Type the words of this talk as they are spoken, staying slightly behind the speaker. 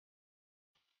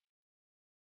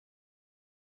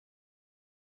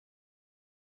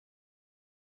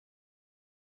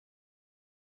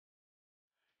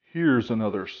Here's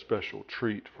another special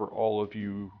treat for all of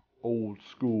you old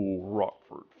school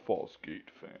Rockford Fosgate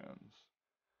fans.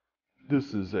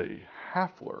 This is a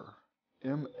Hafler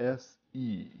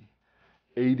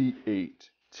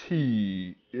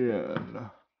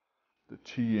MSE88tn. The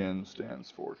TN stands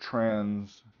for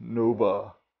Trans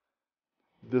Nova.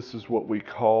 This is what we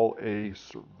call a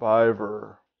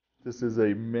survivor. This is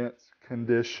a mint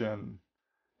condition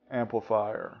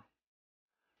amplifier.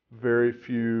 Very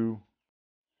few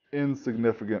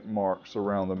insignificant marks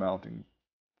around the mounting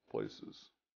places.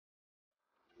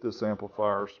 This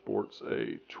amplifier sports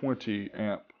a 20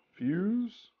 amp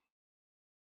fuse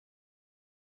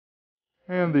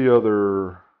and the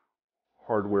other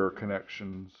hardware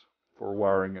connections for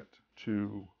wiring it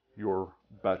to your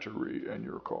battery in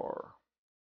your car.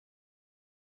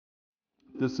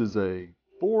 This is a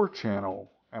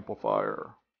 4-channel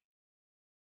amplifier.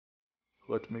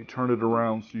 Let me turn it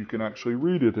around so you can actually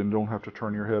read it and don't have to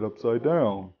turn your head upside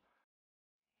down.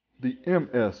 The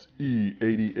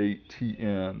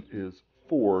MSE88tn is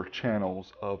 4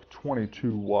 channels of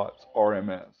 22 watts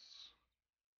RMS.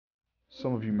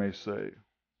 Some of you may say,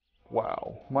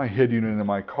 wow, my head unit in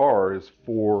my car is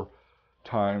 4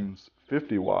 times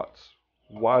 50 watts.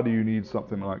 Why do you need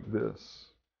something like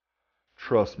this?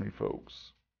 Trust me,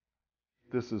 folks.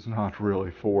 This is not really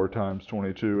 4 times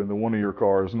 22, and the one in your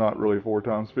car is not really 4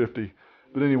 times 50.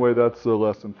 But anyway, that's a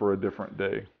lesson for a different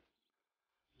day.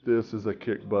 This is a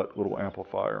kick-butt little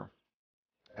amplifier.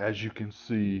 As you can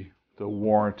see, the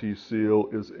warranty seal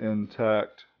is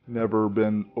intact, never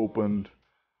been opened.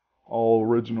 All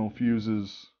original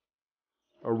fuses,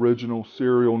 original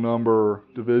serial number,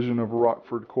 division of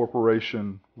Rockford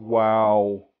Corporation.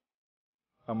 Wow.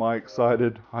 Am I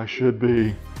excited? I should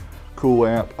be. Cool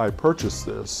amp. I purchased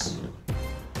this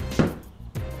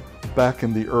back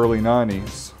in the early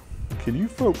 90s. Can you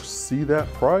folks see that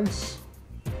price?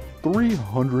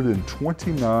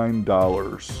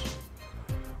 $329.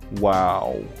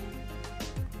 Wow.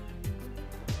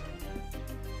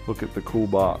 Look at the cool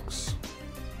box.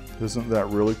 Isn't that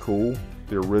really cool?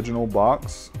 The original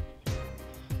box.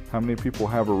 How many people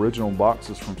have original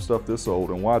boxes from stuff this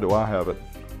old, and why do I have it?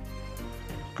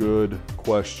 Good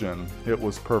question. It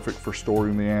was perfect for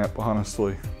storing the amp,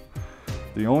 honestly.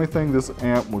 The only thing this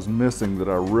amp was missing that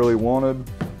I really wanted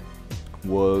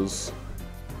was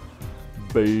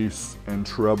bass and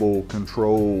treble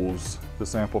controls.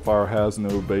 This amplifier has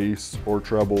no bass or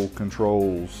treble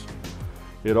controls.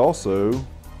 It also,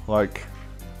 like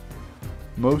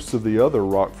most of the other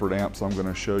Rockford amps I'm going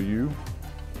to show you,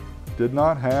 did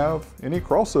not have any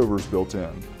crossovers built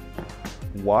in.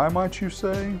 Why, might you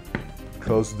say?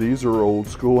 Because these are old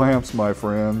school amps, my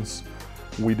friends.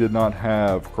 We did not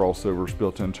have crossovers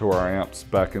built into our amps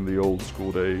back in the old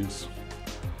school days.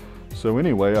 So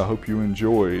anyway, I hope you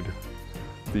enjoyed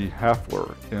the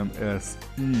Hafler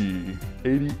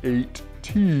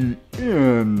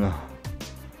MSE88tn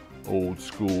old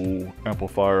school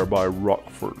amplifier by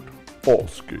Rockford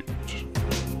Fosgate.